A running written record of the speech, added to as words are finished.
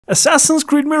Assassin's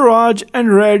Creed Mirage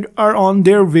and Red are on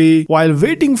their way. While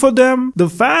waiting for them, the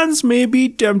fans may be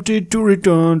tempted to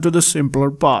return to the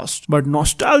simpler past. But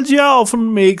nostalgia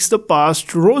often makes the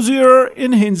past rosier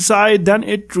in hindsight than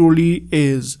it truly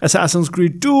is. Assassin's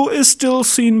Creed 2 is still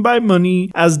seen by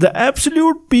many as the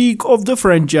absolute peak of the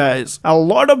franchise. A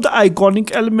lot of the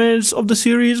iconic elements of the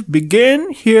series began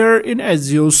here in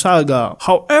Ezio's saga.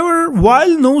 However,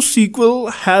 while no sequel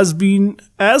has been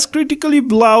as critically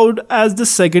beloved as the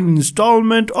second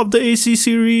installment of the AC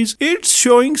series, it's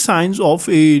showing signs of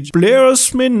age.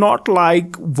 Players may not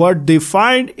like what they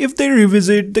find if they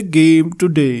revisit the game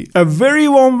today. A very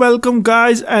warm welcome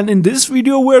guys, and in this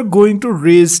video we're going to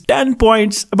raise 10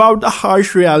 points about the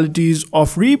harsh realities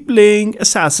of replaying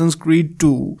Assassin's Creed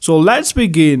 2. So let's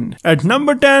begin. At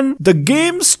number 10, the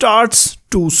game starts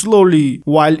too slowly.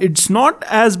 While it's not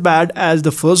as bad as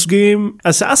the first game,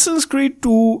 Assassin's Creed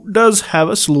 2 does have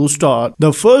a slow start.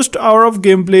 The first hour of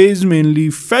gameplay is mainly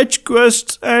fetch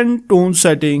quests and tone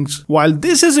settings. While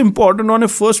this is important on a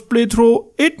first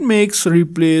playthrough, it makes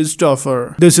replays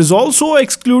tougher. This is also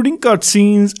excluding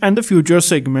cutscenes and the future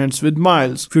segments with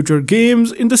Miles. Future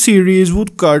games in the series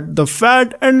would cut the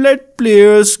fat and let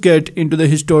players get into the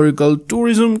historical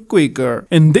tourism quicker.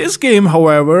 In this game,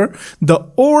 however, the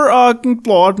overarching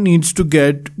plot needs to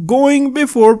get going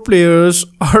before players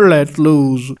are let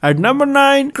loose. At number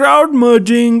 9, crowd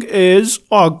merging is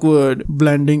awkward.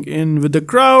 Blending in with the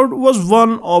crowd was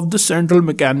one of the central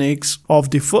mechanics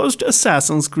of the first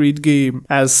Assassin's Creed game.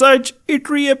 As such, it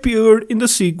reappeared in the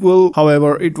sequel,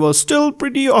 however, it was still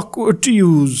pretty awkward to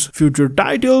use. Future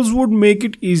titles would make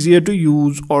it easier to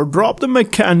use or drop the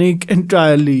mechanic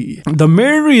entirely. The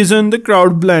main reason the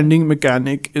crowd blending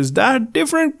mechanic is that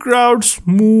different crowds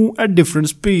move at different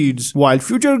speeds. While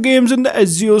future games in the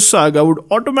Ezio saga would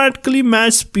automatically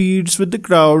match speeds with the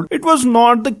crowd, it was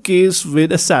not the case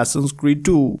with Assassin's Creed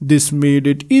 2. This made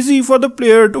it easy for the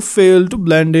player to fail to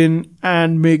blend in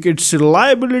and make its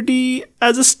reliability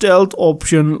as a stealth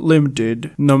option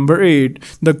limited. Number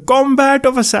 8. The combat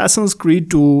of Assassin's Creed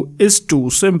 2 is too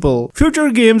simple. Future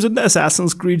games in the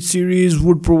Assassin's Creed series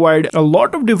would provide a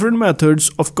lot of different methods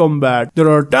of combat. There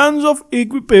are tons of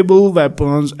equipable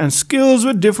weapons and skills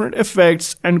with different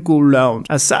effects and cooldowns.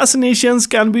 Assassinations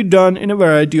can be done in a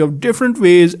variety of different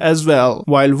ways as well.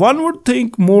 While one would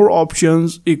think more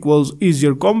options equals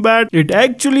easier combat, it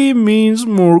actually means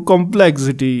more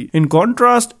complexity. In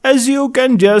contrast, Ezio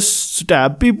can just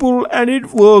stab people and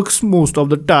it works most of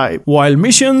the time. While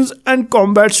missions and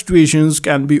combat situations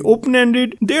can be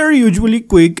open-ended, they are usually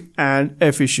quick and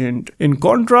efficient. In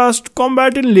contrast,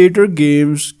 combat in later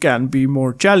games can be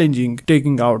more challenging.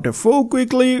 Taking out a foe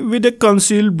quickly with a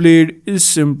concealed blade is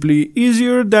simply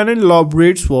easier than an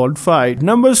elaborate sword fight.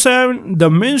 Number 7. The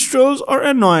minstrels are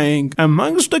annoying.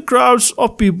 Amongst the crowds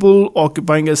of people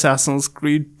occupying Assassin's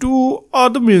Creed 2 are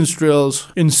the minstrels.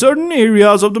 In certain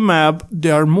areas of the map,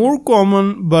 they are more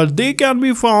common, but they can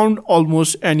be found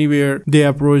almost anywhere. They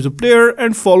approach the player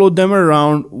and follow them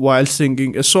around while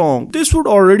singing a song. This would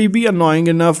already be annoying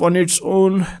enough on its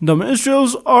own. The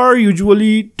minstrels are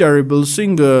usually terrible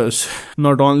singers.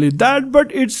 Not only that,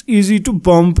 but it's easy to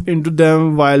bump into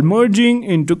them while merging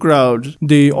into crowds.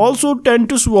 They also tend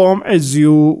to swarm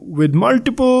Ezio with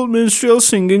multiple minstrels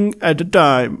singing at a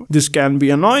time. This can be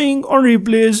annoying on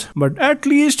replays, but at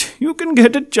least you can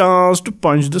get a chance to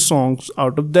punch the songs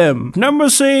out of them. Number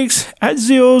 6.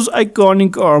 Ezio's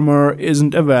iconic armor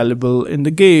isn't available in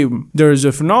the game. There is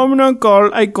a phenomenon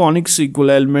called iconic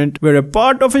sequel element, where a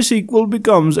part of a sequel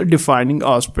becomes a defining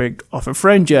aspect of a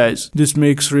franchise. This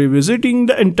makes revisiting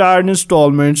the entire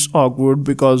installments awkward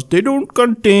because they don't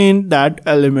contain that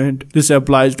element. This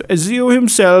applies to Ezio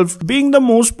himself being the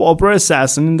most popular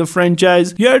assassin in the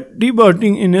franchise, yet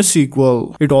debuting in a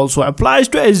sequel. It also applies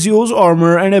to Ezio's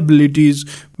armor and abilities,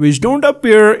 which don't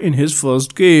appear in his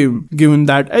first game. Given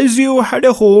that Ezio had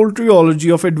a whole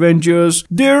trilogy of adventures,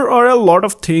 there are a lot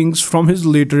of things from his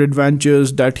later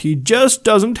adventures that he just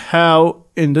doesn't have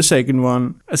in the second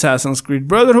one. Assassin's Creed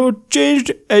Brotherhood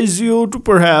changed Ezio to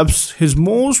perhaps his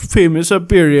most famous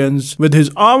appearance. With his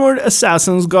armored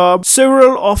assassin's garb,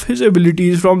 several of his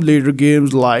abilities from later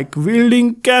games like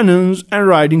wielding cannons and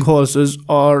riding horses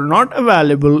are not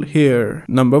available here.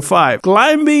 Number 5.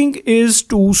 Climbing is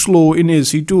too slow in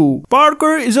AC2.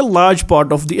 Parkour is a large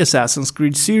part of the Assassin's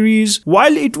Creed series.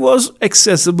 While it was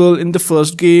accessible in the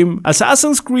first game,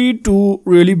 Assassin's Creed 2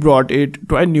 really brought it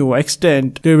to a new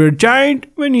extent. There were giant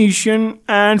giant Venetian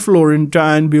and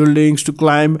Florentine buildings to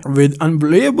climb with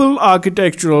unbelievable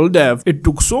architectural depth. It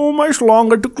took so much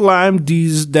longer to climb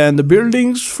these than the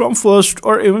buildings from first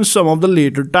or even some of the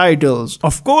later titles.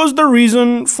 Of course, the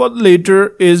reason for the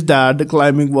later is that the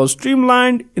climbing was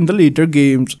streamlined in the later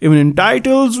games. Even in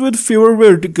titles with fewer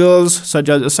verticals such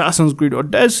as Assassin's Creed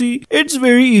Odyssey, it's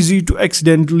very easy to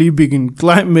accidentally begin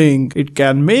climbing. It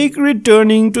can make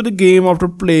returning to the game after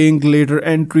playing later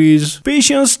entries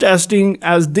patience testing,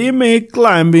 as they make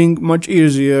climbing much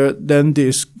easier than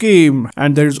this game,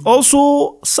 and there is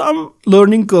also some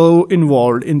learning curve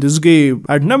involved in this game.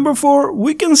 At number 4,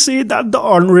 we can say that the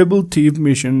Honorable Thief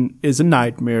mission is a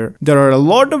nightmare. There are a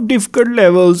lot of difficult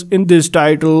levels in this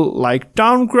title like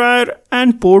Town Crier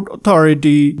and Port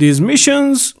Authority. These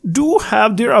missions do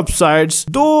have their upsides,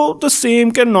 though the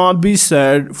same cannot be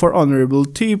said for Honorable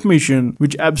Thief mission,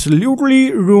 which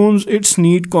absolutely ruins its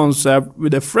neat concept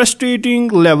with a frustrating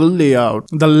level layout.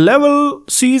 The level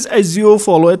sees Ezio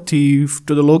follow a thief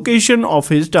to the location of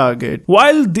his target.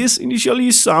 While this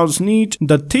initially sounds neat,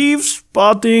 the thief's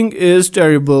pathing is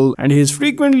terrible and he is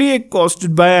frequently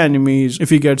accosted by enemies. If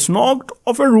he gets knocked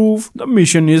off a roof, the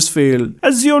mission is failed.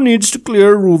 Ezio needs to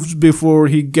clear roofs before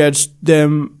he gets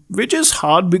them, which is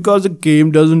hard because the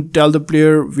game doesn't tell the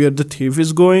player where the thief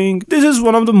is going. This is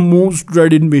one of the most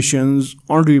dreaded missions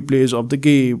on replays of the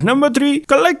game. Number 3,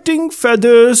 collecting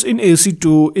feathers in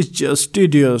AC2 is just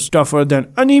tedious. Tougher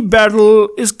than any battle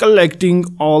is collecting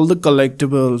all the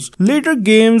collectibles. Later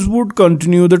games would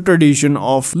continue the tradition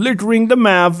of littering the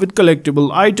map with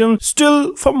collectible items.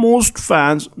 Still, for most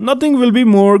fans, nothing will be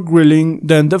more grilling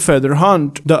than the feather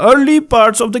hunt. The early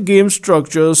parts of the game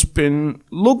structure spin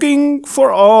looking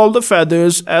for all the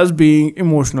feathers as being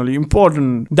emotionally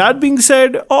important. That being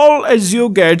said, all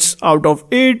Ezio gets out of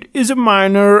it is a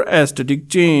minor aesthetic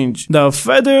change. The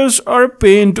feathers are a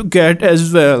pain to get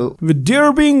as well. With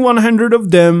there being 100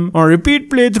 of them on repeat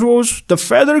playthroughs, the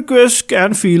feather quest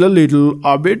can feel a little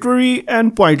arbitrary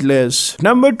and pointless.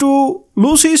 Number 2,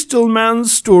 Lucy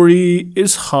Stillman's story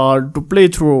is hard to play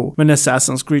through. When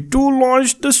Assassin's Creed 2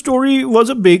 launched, the story was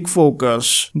a big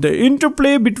focus. The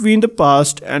interplay between the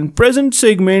past and present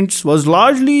segments was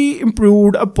largely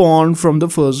improved upon from the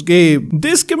first game.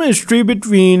 This chemistry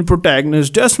between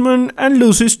protagonist Desmond and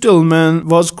Lucy Stillman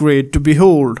was great to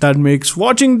behold. That makes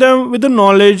watching them with the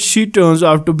knowledge she turns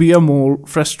out to be a more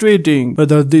frustrating.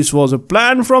 Whether this was a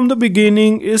plan from the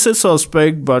beginning is a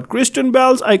suspect, but Kristen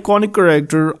Bell's iconic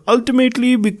character ultimately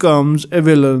becomes a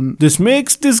villain. This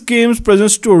makes this game's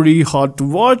present story hard to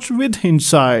watch with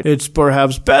hindsight. It's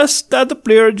perhaps best that the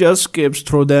player just skips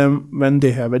through them when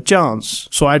they have a chance.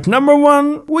 So at number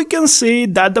 1, we can say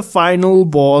that the final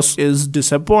boss is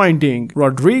disappointing.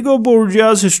 Rodrigo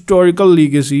Borgia's historical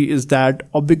legacy is that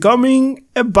of becoming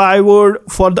a byword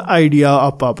for the idea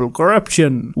of purple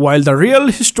corruption. While the real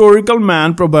historical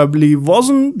man probably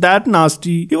wasn't that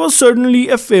nasty, he was certainly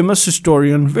a famous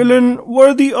historian villain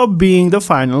worthy of being the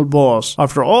final boss.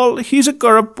 After all, he's a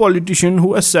corrupt politician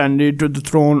who ascended to the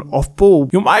throne of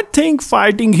Pope. You might think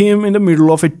fighting him in the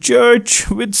middle of a church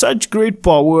with such great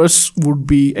powers would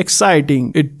be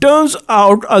exciting. It turns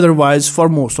out otherwise for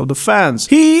most of the fans.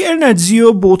 He and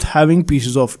Ezio both having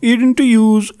pieces of Eden to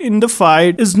use in the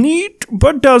fight is neat,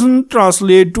 but doesn't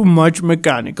translate to much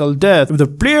mechanical depth. If the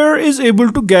player is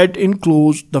able to get in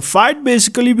close, the fight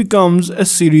basically becomes a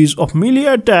series of melee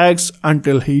attacks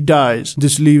until he dies.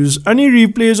 This leaves any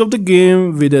replays of the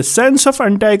game with a sense of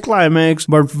anticlimax,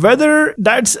 but whether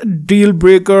that's a deal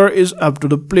breaker is up to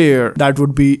the player. That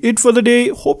would be it for the day.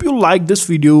 Hope you liked this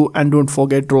video and don't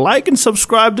forget to like and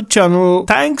subscribe the channel.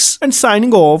 Thanks and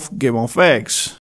signing off, Game of X.